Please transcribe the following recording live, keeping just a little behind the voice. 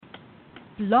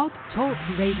Blog Talk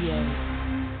Radio.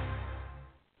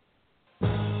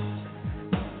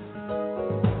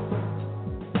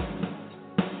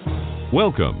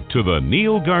 Welcome to the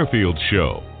Neil Garfield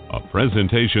Show, a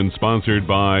presentation sponsored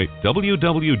by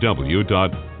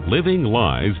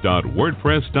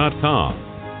www.livinglies.wordpress.com,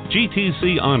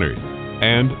 GTC Honored,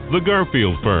 and The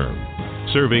Garfield Firm,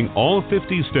 serving all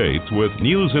 50 states with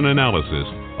news and analysis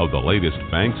of the latest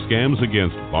bank scams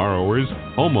against borrowers,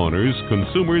 homeowners,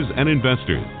 consumers, and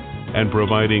investors, and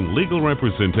providing legal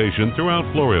representation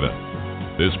throughout Florida.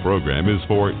 This program is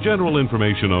for general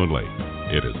information only.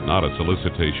 It is not a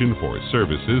solicitation for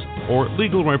services or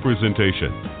legal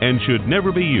representation and should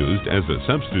never be used as a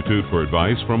substitute for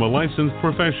advice from a licensed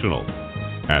professional.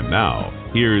 And now,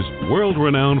 here's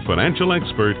world-renowned financial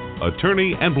expert,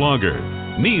 attorney, and blogger,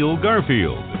 Neil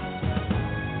Garfield.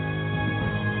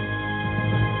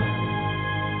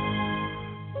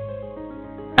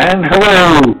 And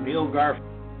hello, Neil Garfield.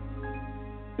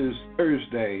 It is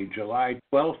Thursday, July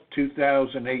 12th,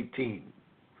 2018.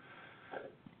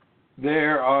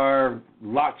 There are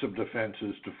lots of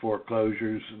defenses to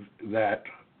foreclosures that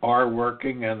are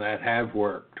working and that have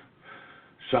worked.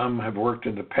 Some have worked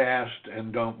in the past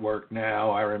and don't work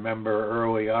now. I remember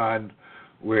early on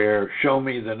where show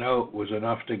me the note was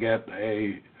enough to get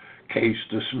a case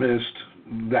dismissed.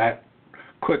 That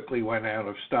quickly went out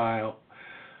of style.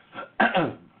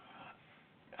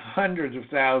 Hundreds of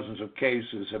thousands of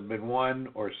cases have been won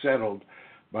or settled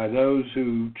by those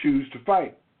who choose to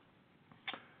fight.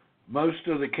 Most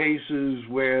of the cases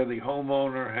where the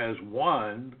homeowner has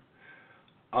won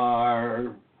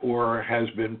or has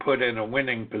been put in a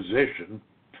winning position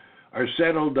are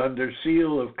settled under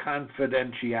seal of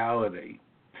confidentiality.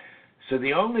 So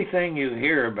the only thing you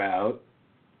hear about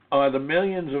are the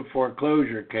millions of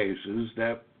foreclosure cases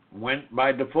that went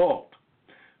by default,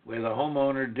 where the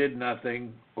homeowner did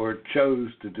nothing or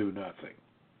chose to do nothing.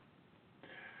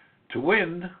 To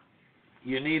win,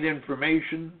 you need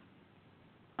information,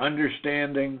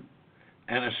 understanding,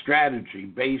 and a strategy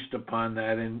based upon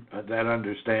that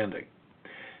understanding.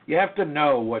 You have to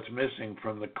know what's missing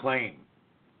from the claim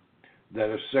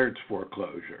that asserts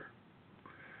foreclosure.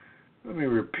 Let me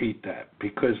repeat that,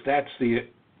 because that's the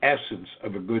essence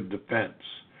of a good defense.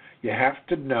 You have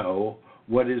to know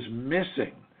what is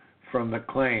missing from the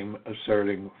claim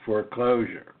asserting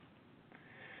foreclosure.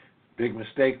 Big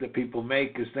mistake that people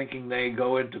make is thinking they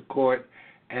go into court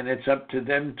and it's up to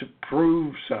them to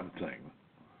prove something.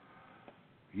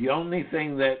 Your only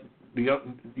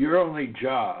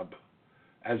job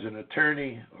as an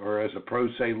attorney or as a pro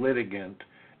se litigant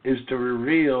is to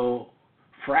reveal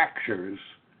fractures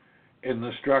in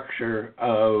the structure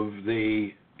of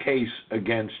the case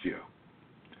against you.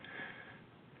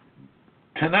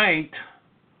 Tonight,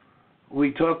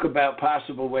 we talk about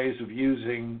possible ways of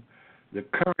using the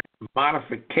current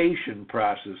modification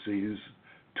processes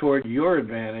toward your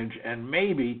advantage and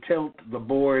maybe tilt the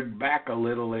board back a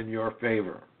little in your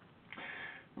favor.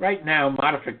 Right now,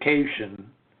 modification,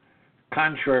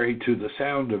 contrary to the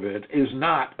sound of it, is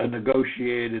not a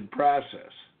negotiated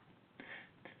process.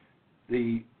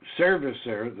 The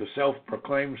servicer, the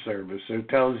self-proclaimed servicer,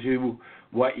 tells you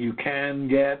what you can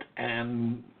get,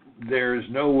 and there's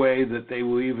no way that they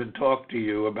will even talk to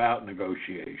you about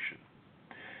negotiation,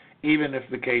 even if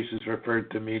the case is referred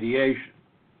to mediation.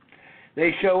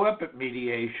 They show up at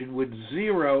mediation with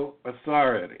zero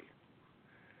authority,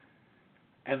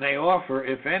 and they offer,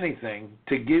 if anything,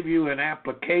 to give you an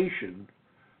application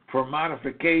for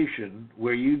modification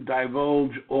where you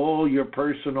divulge all your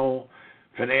personal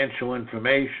financial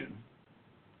information.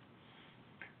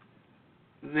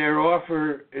 Their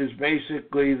offer is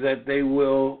basically that they,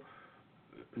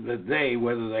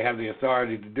 whether they have the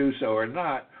authority to do so or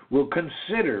not, will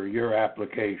consider your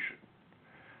application.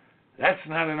 That's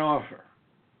not an offer.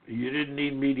 You didn't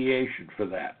need mediation for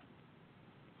that.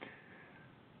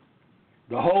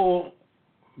 The whole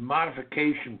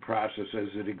modification process as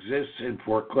it exists in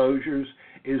foreclosures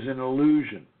is an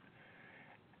illusion.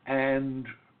 And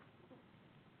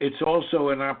it's also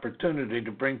an opportunity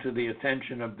to bring to the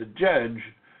attention of the judge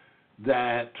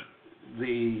that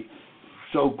the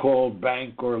so-called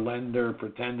bank or lender,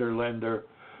 pretender lender,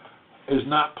 is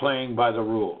not playing by the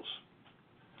rules.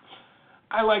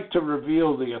 I like to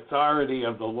reveal the authority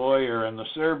of the lawyer and the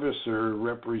servicer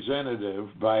representative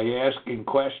by asking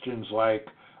questions like,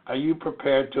 are you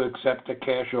prepared to accept a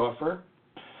cash offer?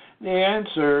 The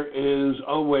answer is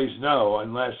always no,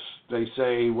 unless they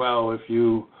say, well, if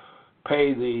you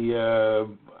pay the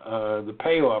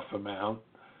payoff amount,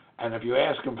 and if you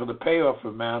ask them for the payoff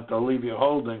amount, they'll leave you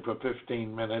holding for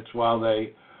 15 minutes while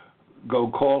they go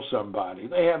call somebody.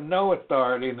 They have no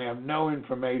authority and they have no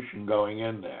information going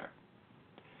in there.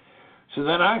 So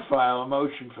then I file a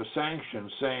motion for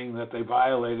sanctions saying that they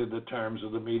violated the terms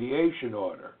of the mediation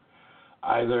order.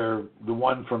 Either the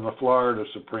one from the Florida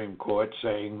Supreme Court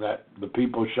saying that the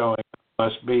people showing up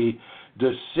must be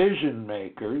decision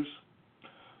makers,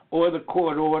 or the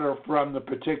court order from the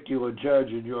particular judge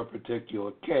in your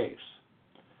particular case.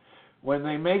 When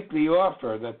they make the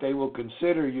offer that they will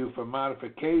consider you for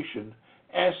modification,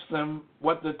 ask them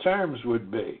what the terms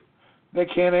would be. They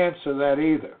can't answer that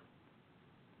either.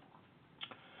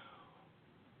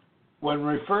 When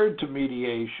referred to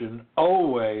mediation,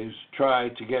 always try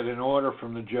to get an order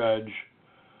from the judge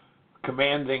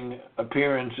commanding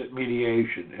appearance at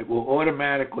mediation. It will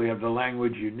automatically have the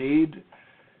language you need,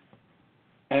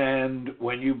 and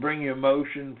when you bring your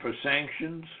motion for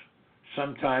sanctions,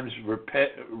 sometimes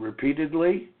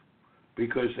repeatedly,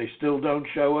 because they still don't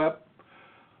show up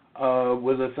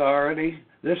with authority,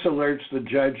 this alerts the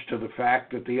judge to the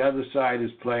fact that the other side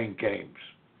is playing games.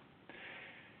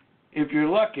 If you're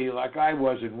lucky, like I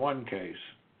was in one case,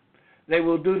 they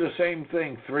will do the same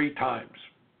thing 3 times.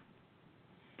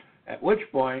 At which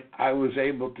point, I was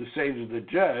able to say to the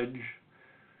judge,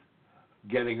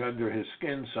 getting under his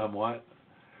skin somewhat,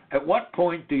 at what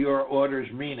point do your orders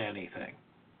mean anything?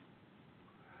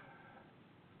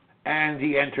 And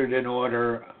he entered an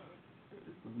order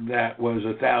that was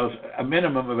a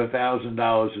minimum of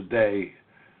 $1,000 a day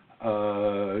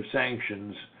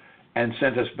sanctions, and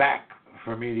sent us back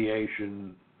for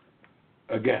mediation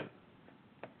again.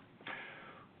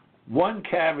 One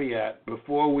caveat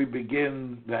before we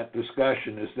begin that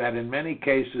discussion is that in many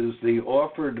cases the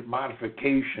offered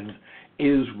modification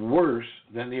is worse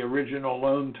than the original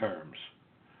loan terms.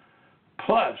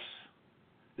 Plus,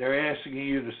 they're asking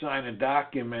you to sign a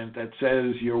document that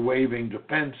says you're waiving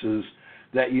defenses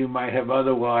that you might have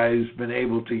otherwise been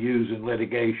able to use in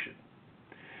litigation.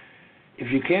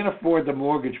 If you can't afford the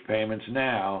mortgage payments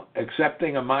now,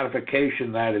 accepting a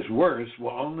modification that is worse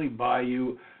will only buy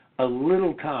you a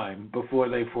little time before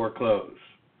they foreclose.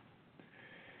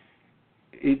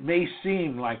 It may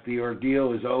seem like the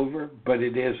ordeal is over, but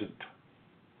it isn't.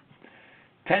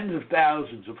 Tens of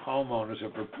thousands of homeowners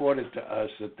have reported to us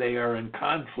that they are in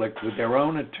conflict with their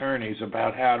own attorneys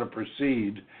about how to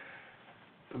proceed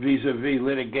vis-a-vis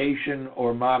litigation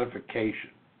or modification.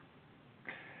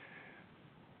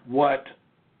 What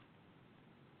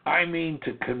I mean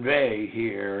to convey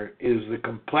here is the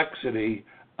complexity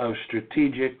of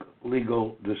strategic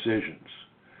legal decisions.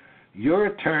 Your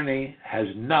attorney has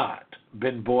not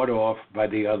been bought off by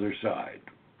the other side.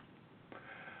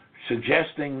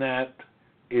 Suggesting that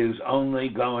is only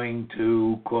going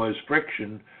to cause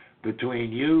friction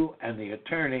between you and the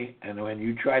attorney, and when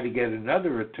you try to get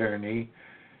another attorney,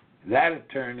 that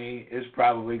attorney is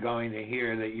probably going to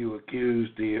hear that you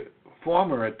accused the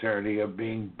former attorney of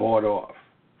being bought off.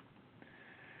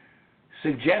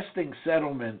 Suggesting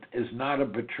settlement is not a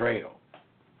betrayal.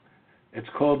 It's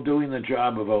called doing the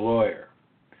job of a lawyer.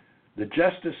 The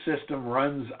justice system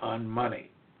runs on money.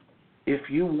 If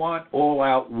you want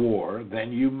all-out war,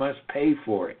 then you must pay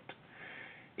for it.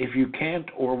 If you can't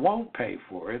or won't pay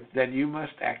for it, then you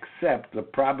must accept the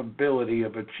probability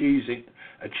of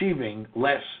achieving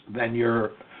less than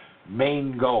your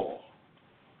main goal.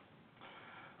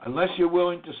 Unless you're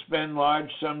willing to spend large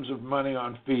sums of money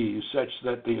on fees such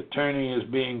that the attorney is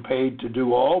being paid to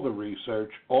do all the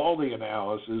research, all the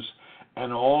analysis,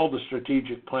 and all the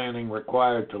strategic planning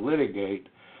required to litigate,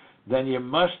 then you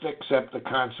must accept the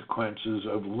consequences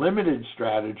of limited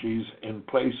strategies in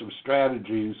place of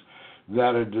strategies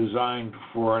that are designed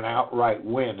for an outright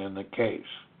win in the case.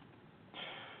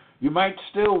 You might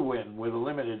still win with a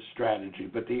limited strategy,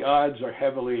 but the odds are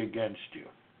heavily against you.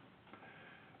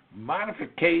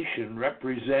 Modification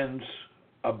represents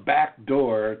a back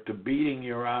door to beating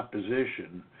your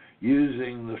opposition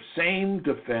using the same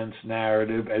defense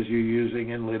narrative as you're using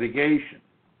in litigation.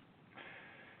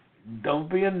 Don't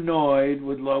be annoyed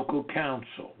with local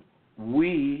counsel.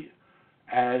 We,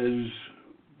 as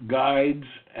guides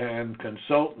and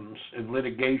consultants in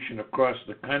litigation across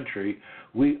the country,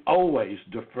 we always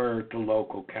defer to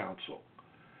local counsel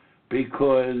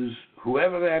because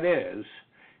whoever that is,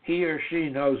 he or she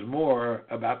knows more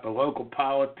about the local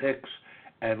politics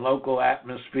and local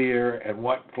atmosphere and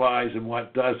what flies and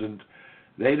what doesn't.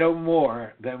 They know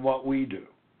more than what we do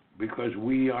because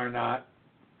we are not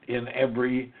in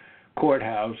every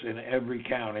courthouse, in every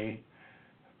county,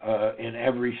 in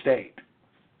every state.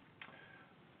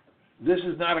 This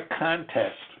is not a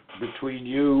contest between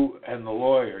you and the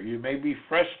lawyer. You may be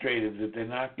frustrated that they're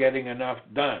not getting enough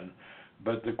done,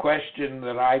 But the question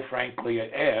that I frankly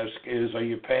ask is, are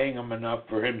you paying him enough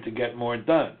for him to get more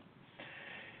done?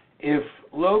 If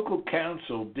local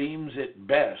council deems it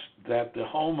best that the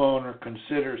homeowner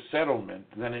consider settlement,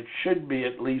 then it should be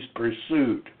at least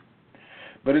pursued.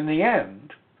 But in the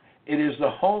end, it is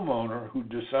the homeowner who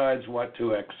decides what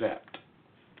to accept.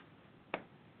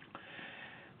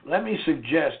 Let me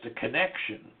suggest a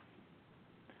connection,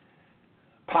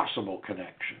 possible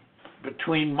connection,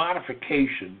 between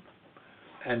modification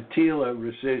and TILA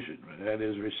rescission, that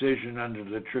is, rescission under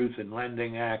the Truth in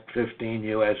Lending Act, 15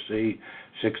 U.S.C.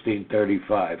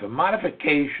 1635. A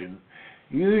modification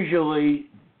usually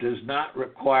does not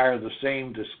require the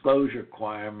same disclosure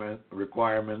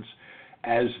requirements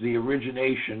as the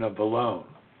origination of the loan.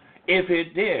 If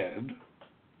it did,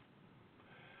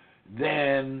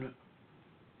 then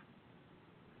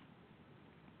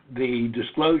the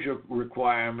disclosure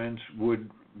requirements would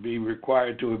be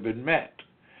required to have been met.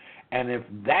 And if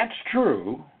that's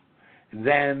true,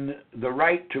 then the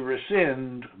right to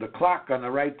rescind, the clock on the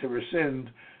right to rescind,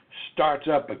 starts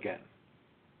up again.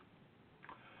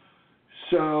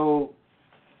 So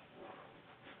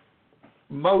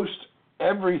most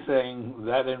everything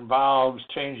that involves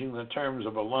changing the terms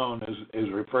of a loan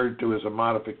is referred to as a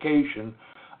modification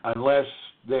unless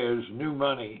there's new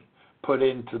money put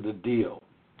into the deal.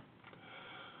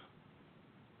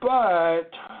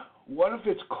 But what if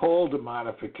it's called a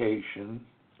modification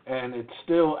and it's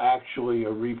still actually a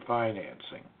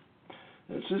refinancing?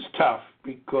 This is tough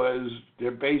because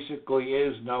there basically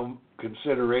is no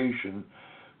consideration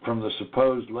from the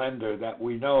supposed lender that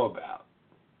we know about.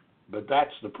 But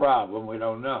that's the problem, we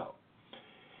don't know.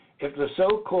 If the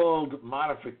so-called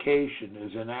modification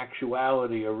is in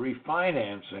actuality a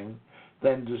refinancing,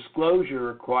 then disclosure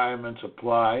requirements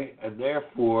apply, and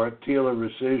therefore the TILA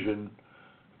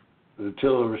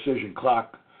rescission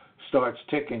clock starts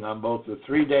ticking on both the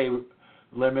 3-day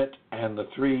limit and the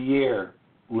 3-year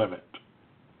limit.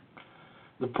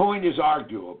 The point is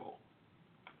arguable,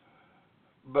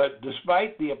 but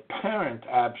despite the apparent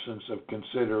absence of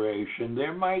consideration,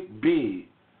 there might be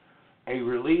a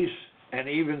release and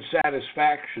even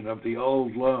satisfaction of the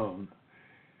old loan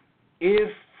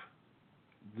if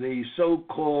the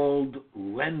so-called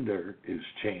lender is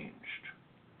changed.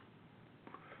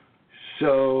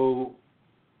 So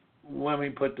let me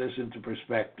put this into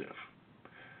perspective.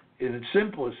 In its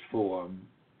simplest form,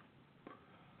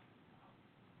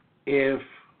 if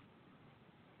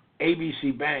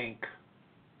ABC Bank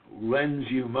lends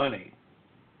you money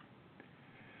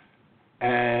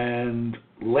and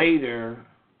later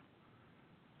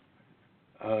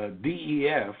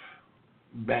DEF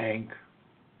Bank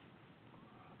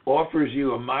offers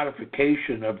you a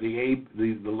modification of the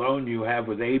loan you have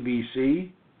with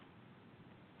ABC,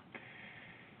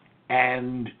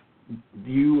 and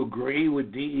you agree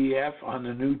with DEF on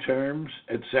the new terms,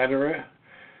 etc.,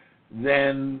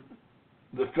 then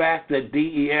the fact that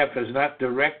DEF has not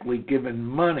directly given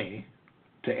money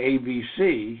to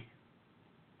ABC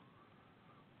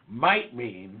might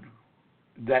mean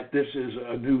that this is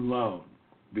a new loan,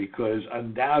 because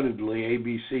undoubtedly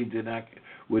ABC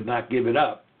would not give it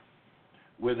up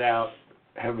without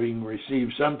having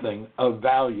received something of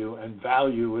value, and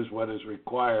value is what is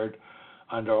required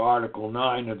under Article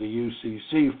 9 of the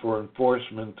UCC for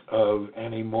enforcement of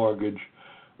any mortgage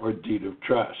or deed of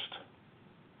trust.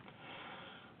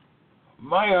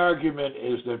 My argument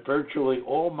is that virtually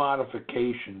all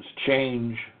modifications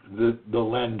change the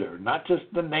lender, not just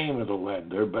the name of the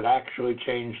lender, but actually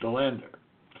change the lender.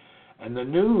 And the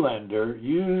new lender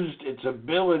used its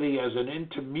ability as an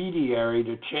intermediary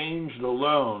to change the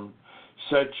loan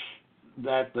such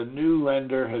that the new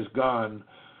lender has gone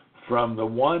from the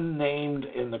one named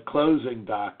in the closing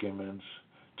documents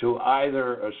to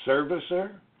either a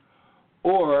servicer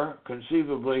or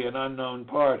conceivably an unknown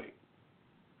party.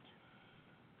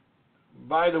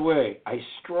 By the way, I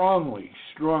strongly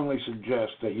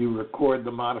suggest that you record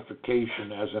the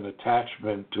modification as an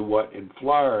attachment to what in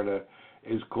Florida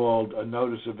is called a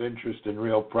notice of interest in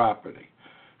real property.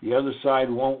 The other side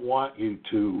won't want you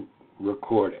to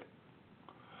record it.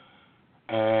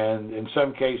 And in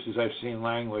some cases, I've seen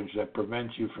language that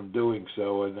prevents you from doing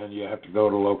so, and then you have to go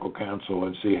to local counsel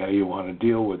and see how you want to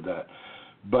deal with that.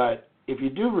 But if you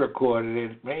do record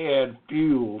it, it may add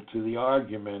fuel to the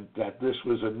argument that this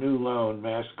was a new loan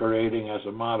masquerading as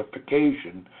a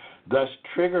modification, thus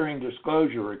triggering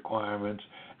disclosure requirements.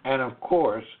 And of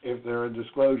course, if there are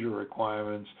disclosure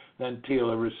requirements, then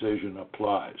TILA rescission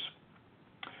applies.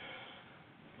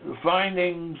 The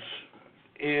findings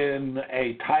in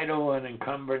a title and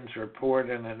encumbrance report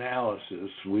and analysis,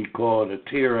 we call it a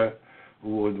TIRA,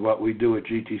 with what we do at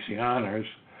GTC Honors,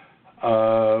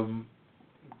 can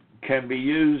be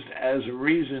used as a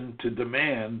reason to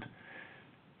demand,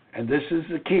 and this is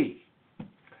the key,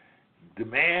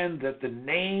 demand that the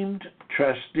named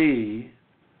trustee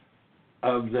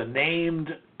of the named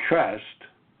trust,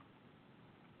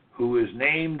 who is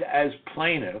named as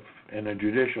plaintiff in a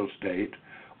judicial state,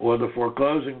 or the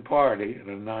foreclosing party in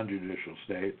a non-judicial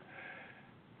state,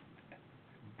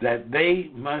 that they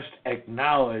must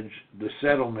acknowledge the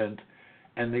settlement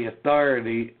and the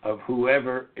authority of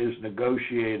whoever is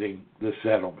negotiating the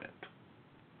settlement.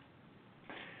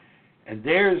 And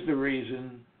there's the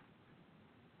reason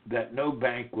that no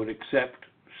bank would accept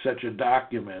such a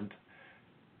document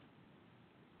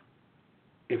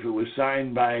if it was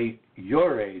signed by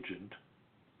your agent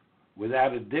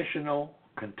without additional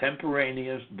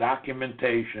contemporaneous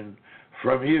documentation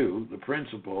from you, the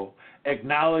principal,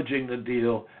 acknowledging the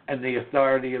deal and the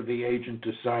authority of the agent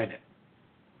to sign it.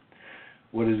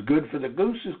 What is good for the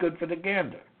goose is good for the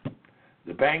gander.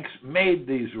 The banks made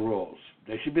these rules.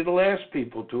 They should be the last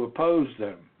people to oppose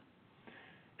them.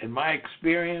 In my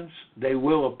experience, they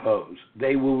will oppose.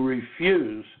 They will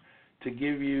refuse to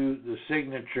give you the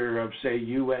signature of, say,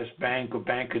 U.S. Bank or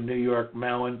Bank of New York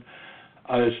Mellon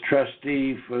as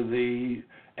trustee for the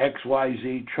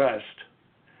XYZ Trust,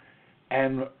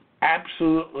 and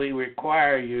absolutely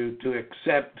require you to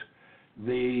accept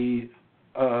the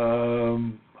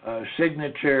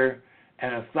signature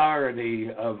and authority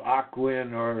of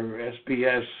Ocwen or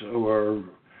SPS or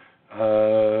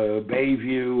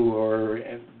Bayview or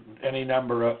any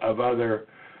number of other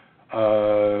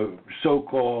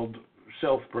so-called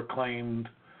self-proclaimed,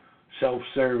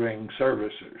 self-serving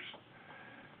servicers.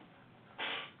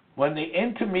 When the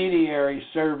intermediary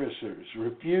servicers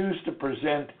refuse to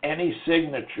present any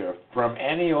signature from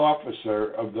any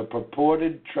officer of the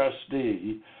purported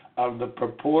trustee of the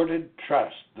purported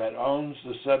trust that owns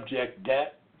the subject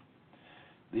debt,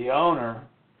 the owner,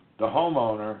 the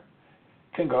homeowner,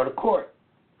 can go to court.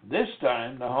 This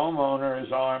time, the homeowner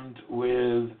is armed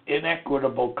with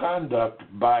inequitable conduct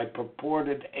by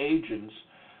purported agents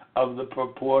of the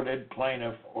purported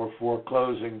plaintiff or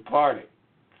foreclosing party.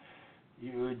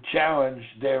 You would challenge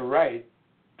their right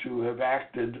to have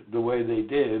acted the way they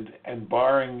did and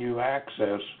barring you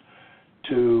access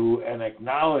to an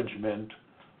acknowledgement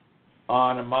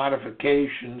on a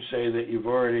modification, say, that you've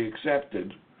already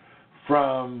accepted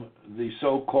from the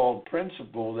so-called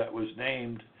principal that was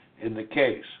named in the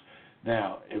case.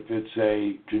 Now, if it's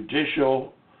a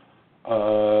judicial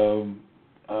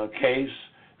case,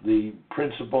 the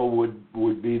principal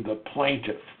would be the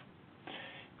plaintiff.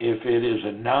 If it is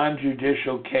a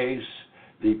non-judicial case,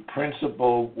 the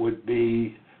principal would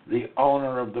be the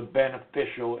owner of the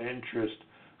beneficial interest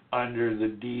under the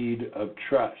deed of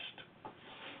trust.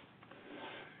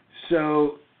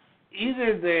 So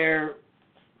either they're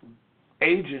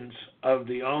agents of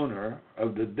the owner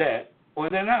of the debt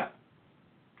or they're not.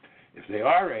 If they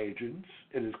are agents,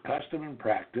 it is custom and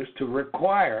practice to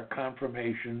require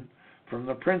confirmation from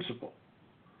the principal.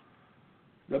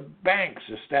 The banks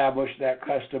established that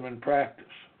custom and practice,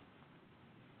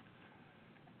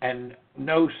 and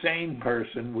no sane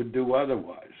person would do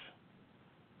otherwise.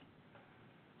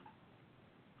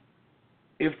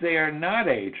 If they are not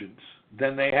agents,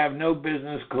 then they have no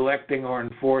business collecting or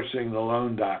enforcing the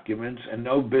loan documents and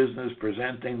no business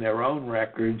presenting their own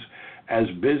records as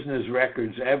business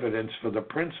records evidence for the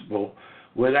principal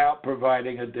without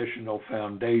providing additional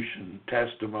foundation,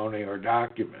 testimony, or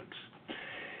documents.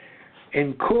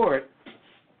 In court,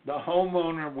 the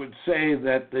homeowner would say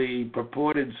that the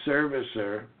purported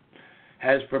servicer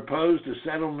has proposed a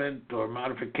settlement or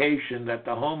modification that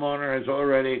the homeowner has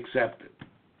already accepted.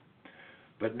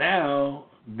 But now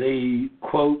the,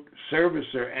 quote,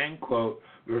 servicer, end quote,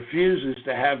 refuses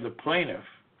to have the plaintiff,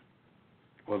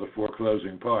 or the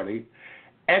foreclosing party,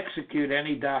 execute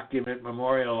any document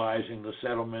memorializing the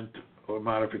settlement or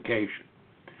modification.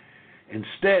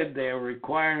 Instead, they are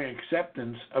requiring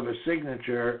acceptance of a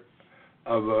signature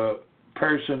of a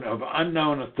person of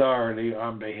unknown authority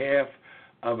on behalf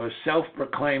of a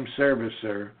self-proclaimed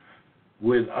servicer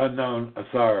with unknown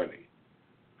authority.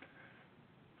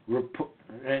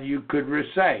 And you could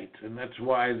recite, and that's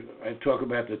why I talk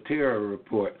about the TIRA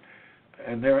report,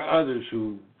 and there are others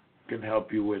who can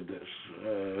help you with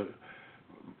this.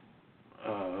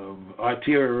 Our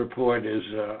TIRA report is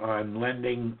on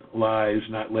Lending Lies,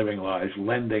 not Living Lies,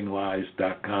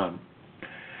 lendinglies.com.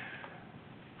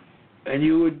 And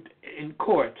you would, in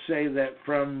court, say that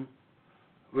from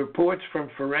reports from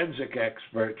forensic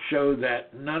experts show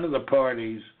that none of the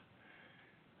parties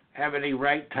have any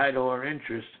right, title, or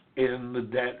interest in the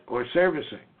debt or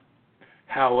servicing.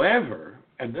 However,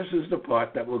 and this is the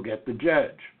part that will get the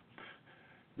judge,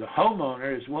 The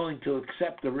homeowner is willing to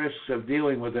accept the risks of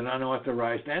dealing with an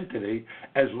unauthorized entity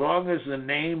as long as the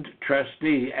named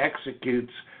trustee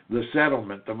executes the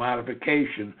settlement, the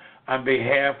modification, on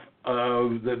behalf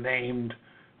of the named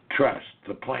trust,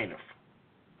 the plaintiff.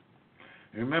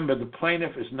 Remember, the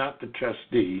plaintiff is not the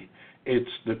trustee,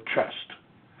 it's the trust.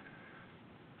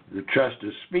 The trust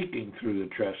is speaking through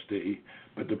the trustee,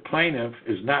 but the plaintiff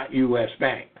is not U.S.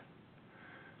 Bank.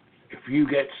 If you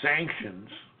get sanctions,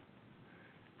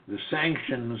 the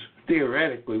sanctions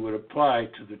theoretically would apply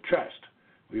to the trust.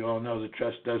 We all know the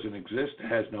trust doesn't exist, it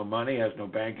has no money, has no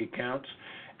bank accounts,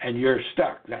 and you're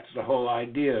stuck. That's the whole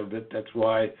idea of it. That's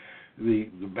why the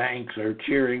banks are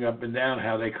cheering up and down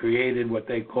how they created what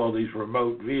they call these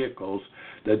remote vehicles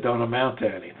that don't amount to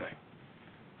anything.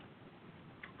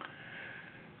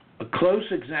 A close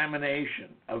examination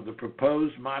of the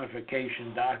proposed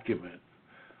modification document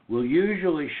will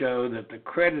usually show that the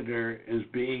creditor is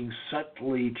being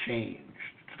subtly changed.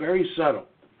 It's very subtle,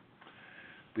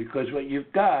 because what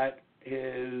you've got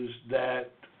is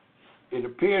that it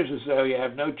appears as though you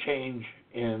have no change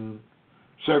in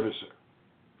servicer.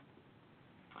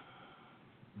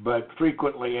 But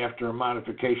frequently after a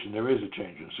modification there is a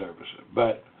change in servicer.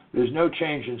 But there's no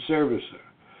change in servicer.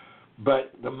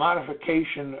 But the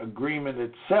modification agreement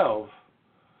itself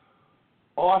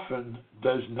often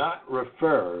does not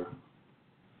refer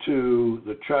to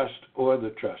the trust or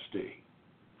the trustee.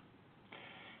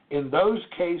 In those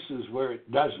cases where it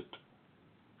doesn't,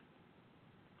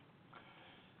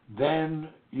 then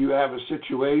you have a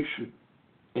situation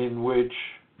in which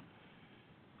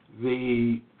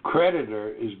the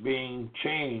creditor is being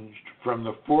changed from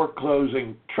the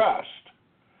foreclosing trust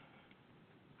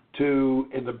to,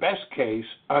 in the best case,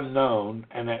 unknown,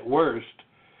 and at worst,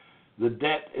 the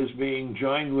debt is being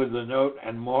joined with the note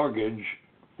and mortgage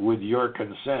with your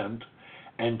consent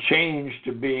and changed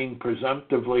to being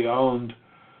presumptively owned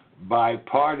by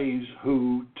parties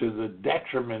who, to the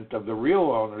detriment of the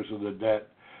real owners of the debt,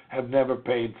 have never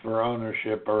paid for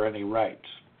ownership or any rights.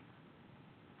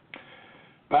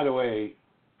 By the way,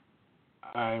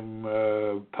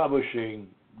 I'm publishing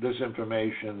this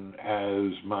information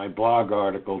as my blog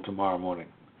article tomorrow morning.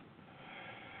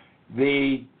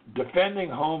 The defending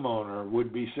homeowner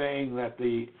would be saying that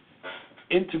the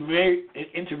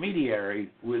intermediary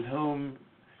with whom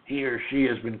he or she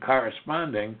has been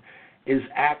corresponding is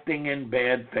acting in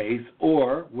bad faith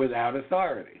or without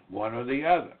authority, one or the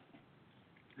other.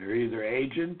 They're either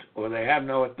agent or they have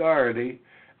no authority,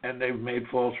 and they've made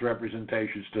false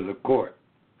representations to the court.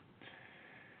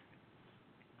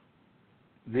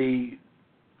 The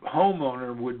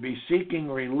homeowner would be seeking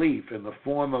relief in the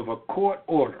form of a court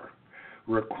order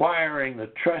requiring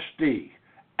the trustee,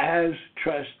 as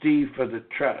trustee for the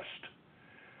trust,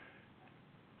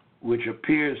 which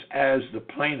appears as the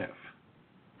plaintiff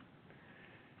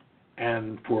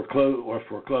and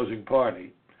foreclosing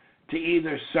party, to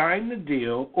either sign the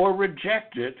deal or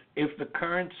reject it if the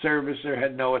current servicer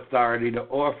had no authority to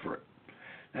offer it.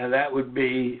 Now, that would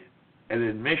be an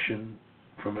admission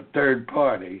from a third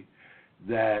party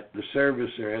that the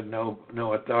servicer had no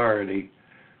authority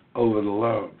over the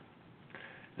loan.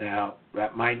 Now,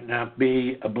 that might not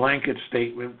be a blanket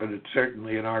statement, but it's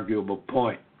certainly an arguable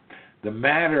point. The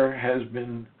matter has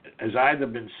either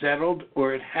been settled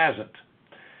or it hasn't.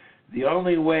 The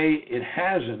only way it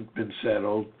hasn't been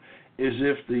settled is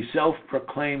if the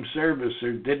self-proclaimed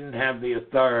servicer didn't have the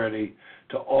authority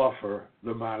to offer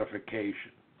the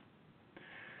modification.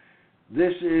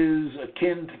 This is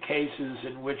akin to cases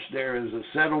in which there is a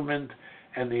settlement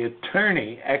and the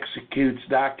attorney executes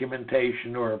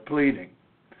documentation or a pleading.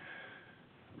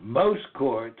 Most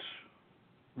courts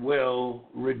will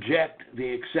reject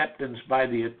the acceptance by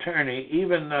the attorney,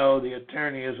 even though the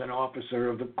attorney is an officer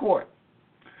of the court.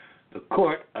 The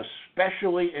court,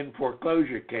 especially in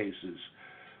foreclosure cases,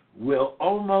 will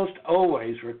almost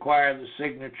always require the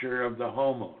signature of the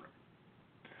homeowner.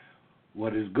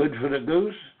 What is good for the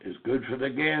goose is good for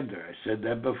the gander. I said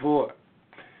that before.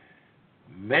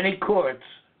 Many courts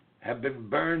have been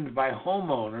burned by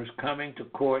homeowners coming to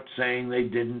court saying they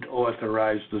didn't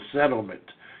authorize the settlement.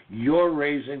 You're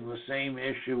raising the same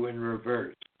issue in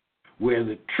reverse, where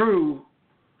the true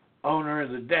owner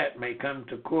of the debt may come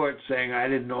to court saying, I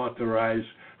didn't authorize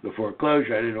the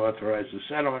foreclosure, I didn't authorize the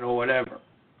settlement, or whatever.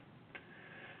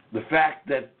 The fact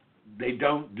that they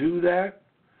don't do that,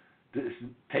 this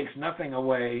takes nothing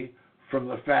away from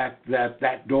the fact that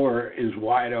that door is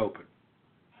wide open.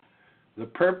 The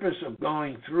purpose of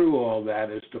going through all that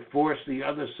is to force the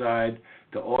other side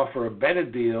to offer a better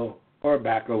deal or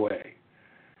back away.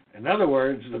 In other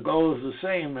words, the goal is the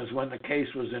same as when the case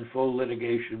was in full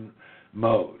litigation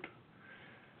mode.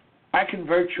 I can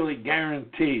virtually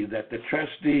guarantee that the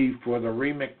trustee for the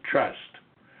Remick Trust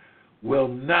will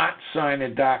not sign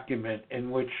a document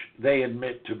in which they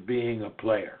admit to being a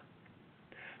player.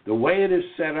 The way it is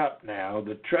set up now,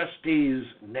 the trustee's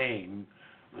name,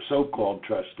 the so-called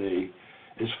trustee,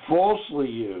 is falsely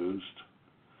used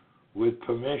with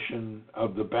permission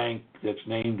of the bank that's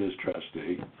named as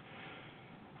trustee,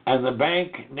 and the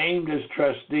bank named as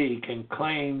trustee can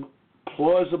claim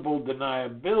plausible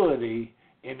deniability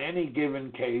in any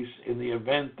given case in the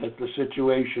event that the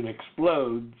situation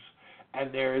explodes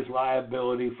and there is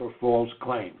liability for false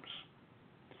claims.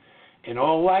 In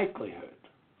all likelihood,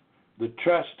 the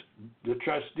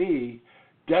trustee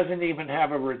doesn't even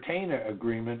have a retainer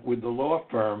agreement with the law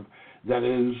firm that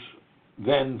is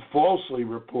then falsely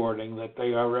reporting that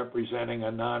they are representing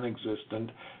a non-existent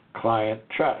client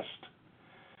trust.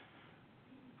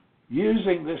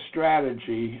 Using this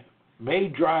strategy may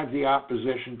drive the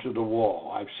opposition to the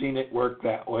wall. I've seen it work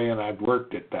that way, and I've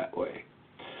worked it that way.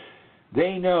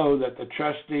 They know that the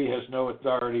trustee has no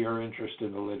authority or interest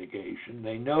in the litigation.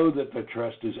 They know that the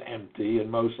trust is empty and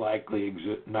most likely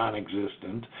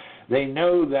non-existent. They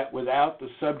know that without the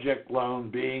subject loan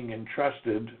being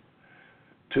entrusted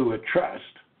to a trust,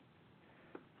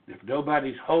 if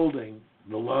nobody's holding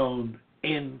the loan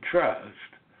in trust,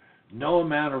 no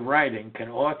amount of writing can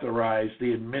authorize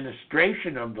the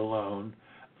administration of the loan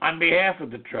on behalf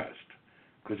of the trust.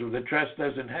 Because if the trust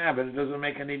doesn't have it, it doesn't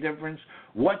make any difference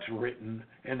what's written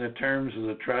in the terms of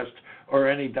the trust or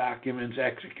any documents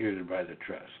executed by the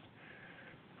trust.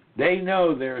 They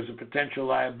know there is a potential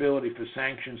liability for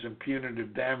sanctions and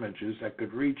punitive damages that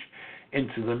could reach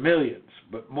into the millions,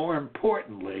 but more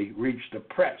importantly, reach the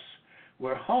press,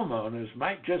 where homeowners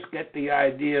might just get the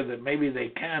idea that maybe they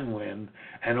can win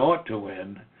and ought to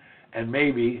win and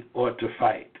maybe ought to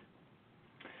fight.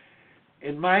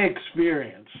 In my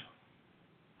experience,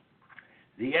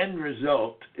 the end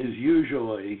result is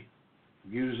usually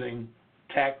using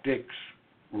tactics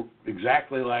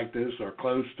exactly like this or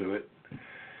close to it.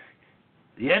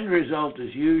 The end result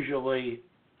is usually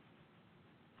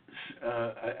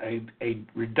a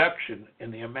reduction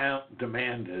in the amount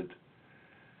demanded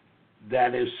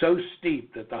that is so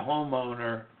steep that the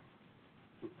homeowner,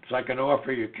 it's like an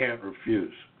offer you can't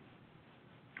refuse.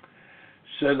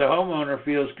 So the homeowner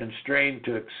feels constrained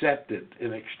to accept it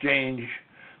in exchange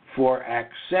for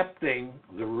accepting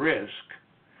the risk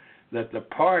that the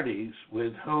parties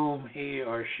with whom he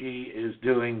or she is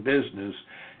doing business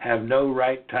have no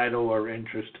right, title, or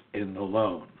interest in the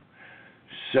loan.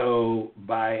 So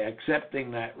by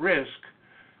accepting that risk,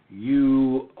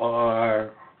 you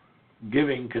are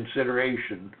giving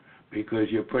consideration because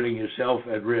you're putting yourself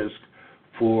at risk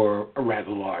for a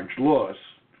rather large loss,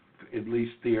 at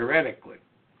least theoretically.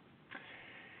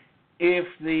 If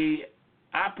the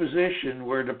opposition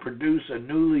were to produce a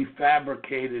newly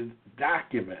fabricated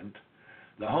document,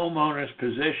 the homeowner's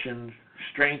position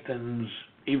strengthens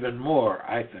even more,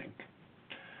 I think.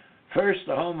 First,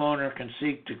 the homeowner can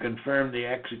seek to confirm the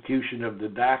execution of the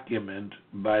document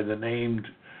by the named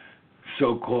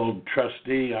so-called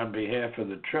trustee on behalf of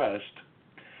the trust.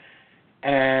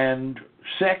 And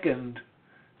second,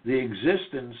 the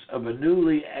existence of a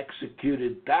newly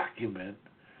executed document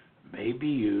may be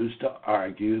used to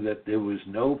argue that there was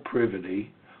no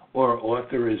privity or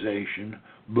authorization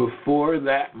before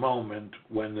that moment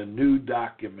when the new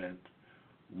document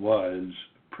was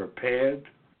prepared,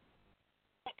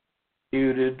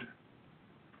 executed,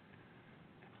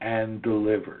 and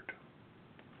delivered.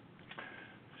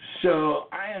 So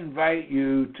I invite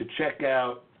you to check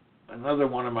out another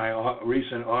one of my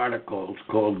recent articles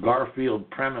called Garfield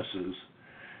Premises,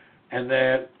 and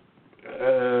that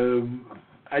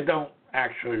I don't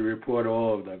actually report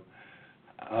all of them.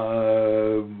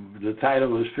 The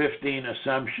title is 15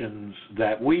 Assumptions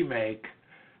That We Make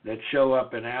That Show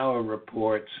Up in Our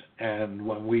Reports and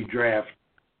when we draft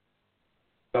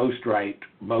ghostwrite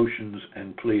motions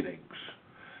and pleadings.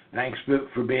 Thanks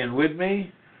for being with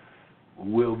me.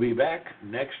 We'll be back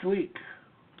next week.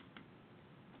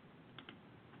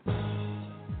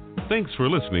 Thanks for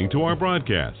listening to our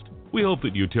broadcast. We hope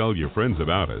that you tell your friends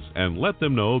about us and let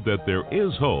them know that there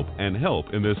is hope and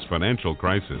help in this financial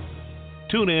crisis.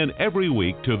 Tune in every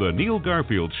week to The Neil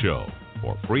Garfield Show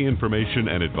for free information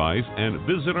and advice, and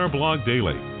visit our blog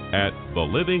daily at The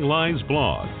Living Lies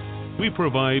blog. We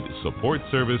provide support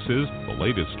services, the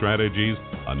latest strategies,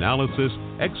 analysis,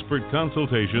 expert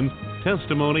consultations,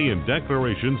 testimony, and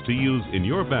declarations to use in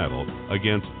your battle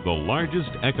against the largest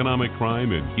economic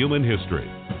crime in human history.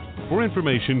 For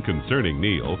information concerning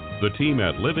Neil, the team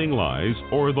at Living Lies,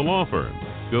 or the law firm,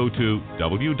 go to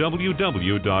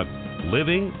www.livinglies.com.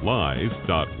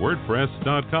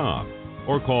 livinglies.wordpress.com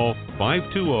or call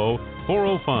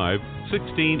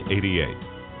 520-405-1688.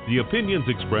 The opinions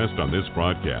expressed on this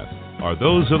broadcast are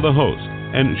those of the host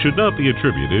and should not be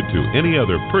attributed to any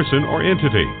other person or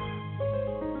entity.